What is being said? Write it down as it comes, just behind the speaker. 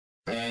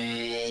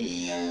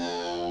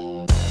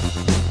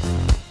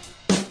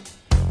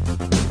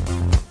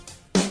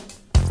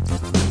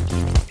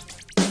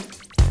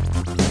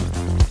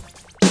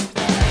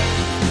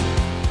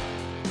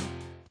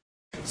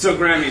So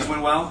Grammys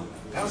went well?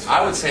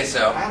 I would say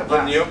so.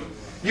 Wouldn't you?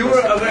 You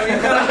were,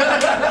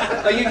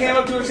 like you came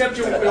up to accept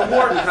your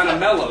award and kind of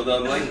mellow though.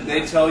 Like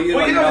they tell you. Well,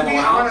 like, you know,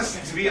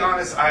 to be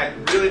honest, I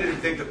really didn't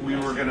think that we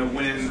were going to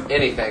win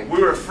anything.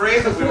 We were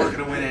afraid that we weren't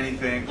going to win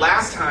anything.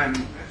 Last time,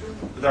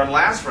 with our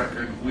last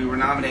record, we were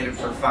nominated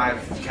for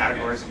 5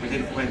 categories and we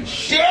didn't win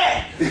shit.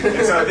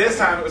 And so this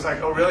time it was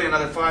like, oh really,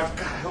 another 5?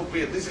 God, I hope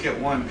we at least get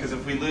 1, because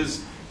if we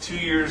lose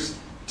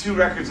 2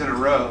 records in a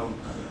row,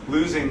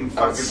 losing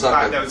fucking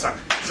 5, that would suck.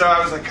 So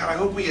I was like, God, I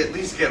hope we at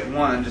least get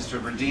 1 just to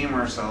redeem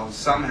ourselves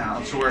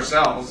somehow to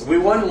ourselves. We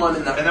won 1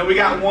 in the... And then we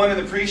got 1 in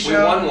the pre-show.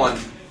 We won 1.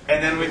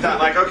 And then we thought,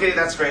 like, okay,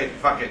 that's great,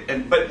 fuck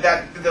it. But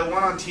the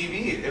one on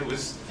TV, it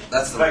was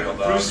that's the like real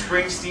Bruce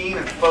Springsteen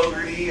and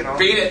Fogerty and all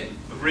Beat it.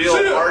 Real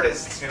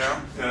artists, you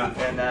know? Yeah.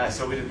 And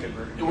so we didn't get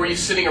very. Were you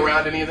sitting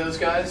around any of those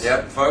guys?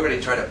 Yep, Fogerty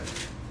tried to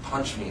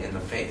punch me in the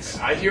face.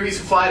 I hear he's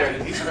a fighter.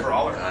 He's a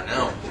brawler. I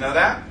know. You know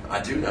that?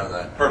 I do know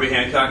that. Herbie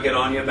Hancock get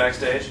on you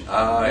backstage?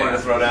 Yeah. To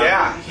throw down?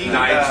 Yeah,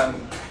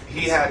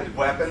 he had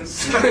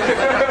weapons. He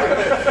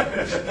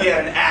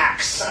had an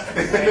axe,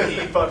 and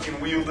he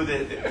fucking wielded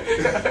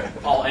it.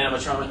 All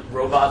animatronic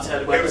robots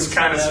had weapons. It was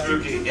kind of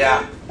spooky.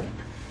 Yeah.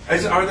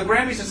 Are the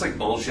Grammys just like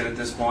bullshit at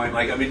this point?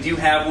 Like, I mean, do you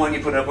have one?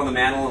 You put it up on the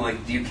mantle, and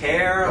like, do you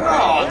care?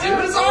 Oh, dude,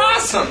 it's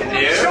awesome,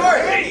 dude. Sure.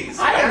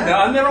 I don't know.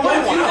 I've never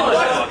won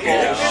one.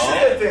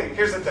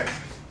 Here's the thing.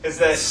 Is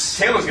that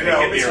Taylor's gonna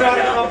hit me it's right not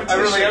now. a competition.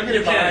 I really am going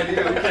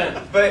to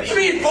can. But You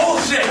mean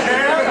bullshit,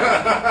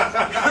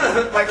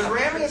 man? like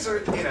Grammys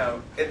are, you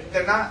know,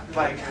 they're not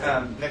like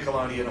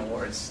Nickelodeon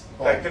awards.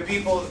 Like the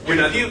people, You're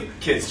not the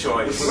Kids'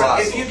 Choice.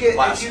 if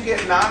you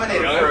get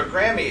nominated for a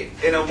Grammy,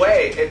 in a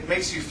way, it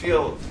makes you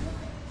feel.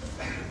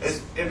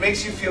 It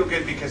makes you feel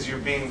good because you're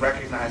being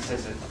recognized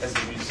as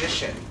a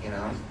musician, you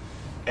know,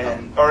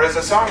 and or as a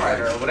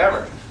songwriter or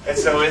whatever. And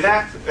so in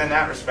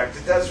that respect,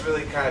 it does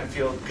really kind of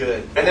feel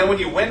good. And then when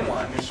you win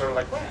one, you're sort of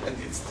like, well,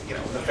 it's, you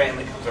know, when the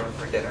family comes over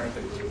for dinner,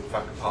 they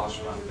fucking polish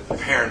them up. The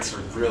parents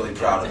are really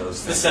proud of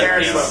those things. The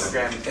parents love the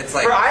Grammy. It's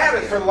like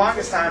For the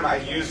longest time, I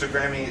used a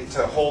Grammy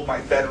to hold my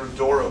bedroom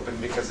door open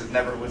because it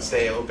never would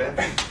stay open,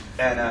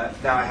 and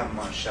now I have them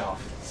on a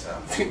shelf. So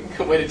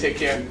Good way to take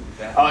care.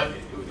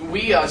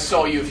 We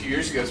saw you a few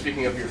years ago,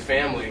 speaking of your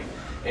family,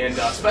 and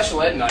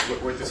Special Ed and I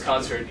were at this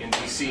concert in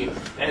D.C.,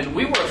 and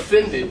we were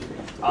offended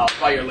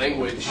by your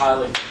language.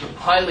 Highly offended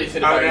by your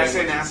did I language.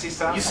 say nasty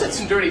stuff? You said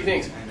some dirty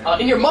things.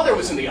 And your mother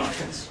was in the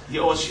audience.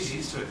 Yeah, well, she's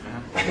used to it,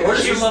 man. Where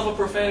does your love of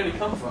profanity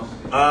come from?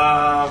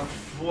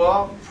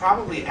 Well,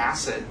 probably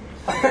acid.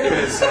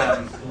 Because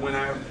when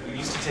I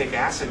used to take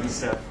acid and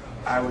stuff,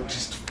 I would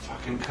just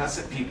fucking cuss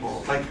at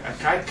people. Like,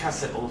 I'd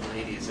cuss at old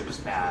ladies. It was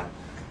bad.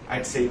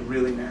 I'd say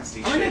really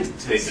nasty shit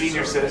to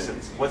senior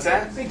citizens. What's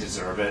that? They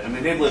deserve it. I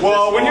mean, they've lived.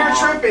 Well, when you're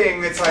long.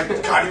 tripping, it's like,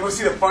 God, you want to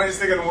see the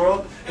funniest thing in the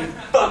world? And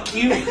fuck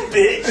you,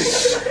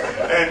 bitch!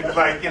 And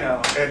like, you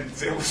know, and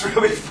it was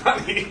really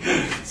funny.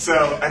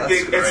 So I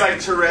think it's like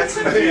Tourette's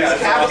and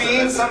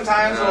caffeine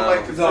sometimes will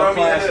like throw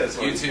me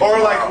into, or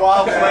like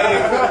while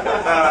playing,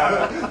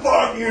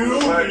 fuck you,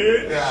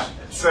 bitch! Yeah.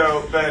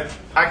 So, but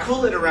I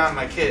cool it around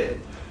my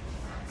kid.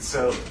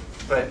 So.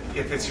 But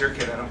if it's your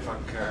kid, I don't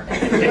fucking care.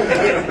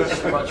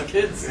 Just a bunch of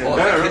kids. well,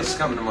 my kid's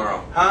coming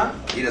tomorrow. Huh?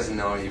 He doesn't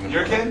know even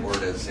Your what kid? the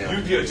word is. Yeah.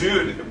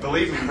 Dude,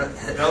 believe me,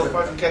 they'll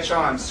fucking catch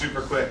on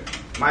super quick.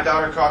 My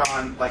daughter caught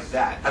on like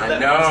that.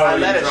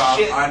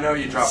 I know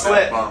you drop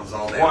slip F-bombs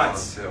all day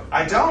once. long, too.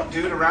 I don't,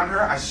 dude. Around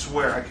her, I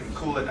swear, I can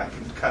cool it. I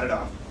can cut it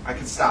off. I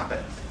can stop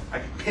it. I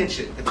can pinch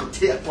it at the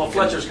tip. Well,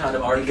 Fletcher's kind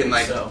of arcane,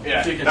 like- so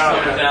Yeah. you can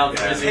slow it down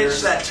for his Pinch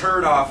ears. that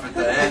turd off at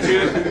the end.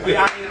 Dude,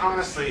 I mean,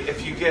 honestly,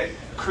 if you get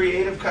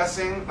creative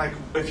cussing, like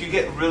if you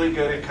get really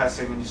good at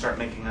cussing and you start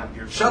making up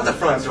your Shut the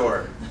front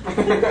door.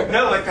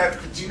 No, like that.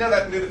 Do you know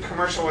that new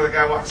commercial where the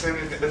guy walks in,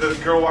 the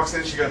girl walks in,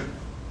 and she goes,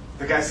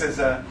 the guy says,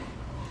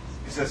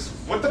 he says,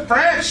 "What the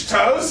French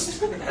toast?"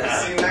 Have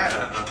you seen that?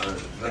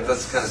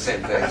 That's kind of the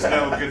same thing. There's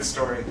no good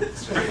story.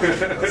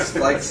 It's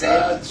like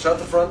saying, shut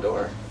the front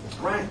door.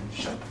 Right.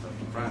 Shut the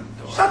front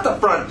door. Shut the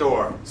front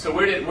door. So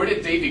where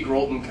did Davy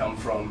Grohlton come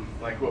from?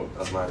 Like, what?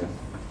 That's mine.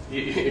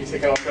 You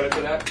taking all credit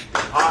for that?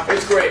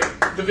 It's great.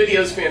 The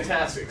video's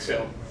fantastic.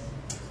 So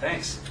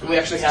Thanks. we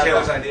actually have.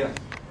 Taylor's idea.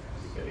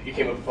 You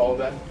came up with all of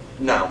that.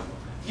 No.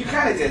 You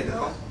kind of did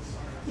though.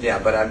 Yeah,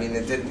 but I mean,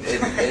 it didn't.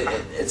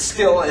 It's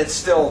still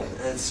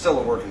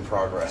a work in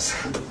progress.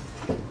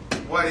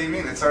 What do you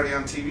mean? It's already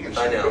on TV and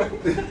shit. I know.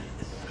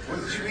 What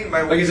did you mean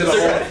by? Like, is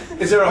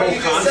there a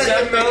whole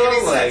concept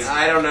though? Like,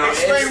 I don't know.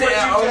 Explain what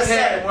you just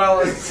said. Well,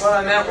 what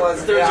I meant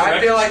was, There's I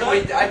feel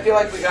direction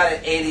like we got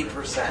it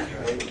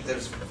 80%.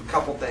 There's a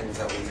couple things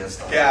that we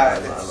missed on. Yeah,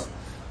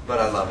 but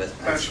I love it.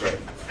 That's great.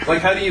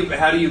 like how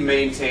do you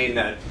maintain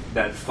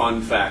that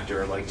fun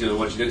factor? Like doing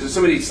what you do. There's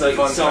somebody like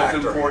Fun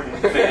self-important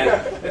fan.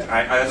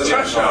 I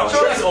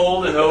He's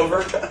old and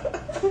over.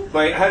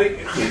 Like how do you,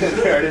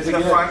 there it is The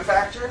again. fun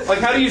factor? Like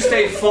how do you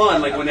stay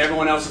fun? Like when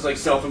everyone else is like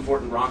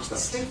self-important rock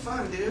stars. Stay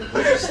fun, dude.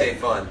 We just stay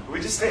fun.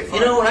 We just stay fun.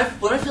 You know,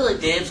 when I feel like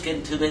Dave's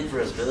getting too big for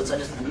his boots, I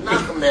just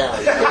knock him down.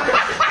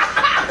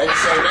 I'd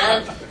say,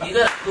 man, you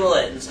gotta cool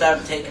it and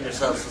stop taking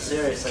yourself so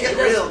seriously. Get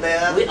real,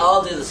 man. We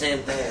all do the same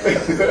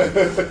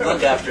thing.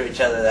 Look after each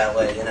other that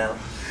way, you know.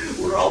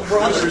 We're all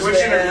brothers, Which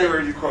man. interview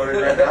are you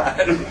quoting right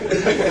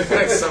now?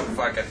 Like some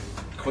fucking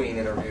Queen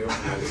interview.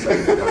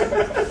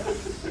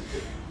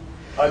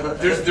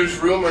 There's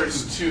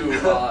rumors too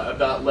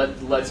about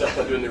Led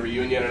Zeppelin doing the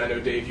reunion, and I know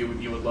Dave, you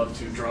would love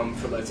to drum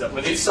for Led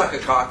Zeppelin. He'd suck a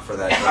cock for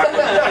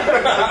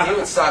that. He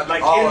would suck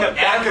Like all in the of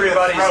back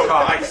everybody's of the throat,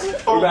 cock. like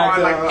full Back on,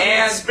 to- like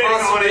And spitting on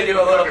possibly it,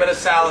 do a little bit of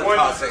salad one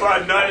tossing.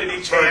 nut in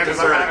each hand. For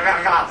dessert.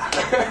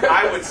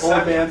 I would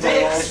suck bands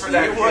dicks for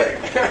that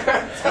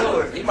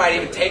You kid. He might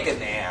even take it in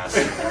the ass.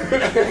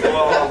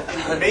 Well,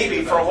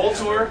 maybe for a whole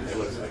tour.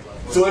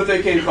 So if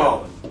they came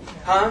calling,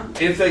 Huh?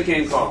 if they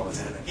came calling,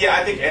 Yeah,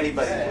 I think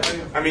anybody.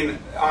 I mean,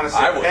 honestly,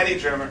 I would. any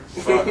drummer.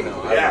 Fuck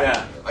no.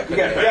 Yeah. I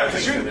couldn't. Yeah,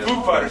 because you're the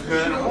Foo Fighters,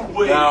 man. I'm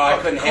way No, I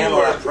fucking couldn't handle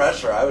cooler. that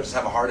pressure. I would just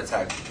have a heart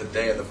attack the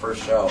day of the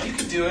first show. You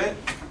could do it.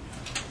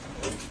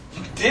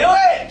 Do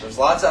it! There's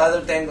lots of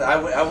other things I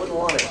wouldn't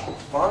want it.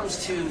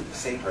 Bottom's too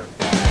sacred.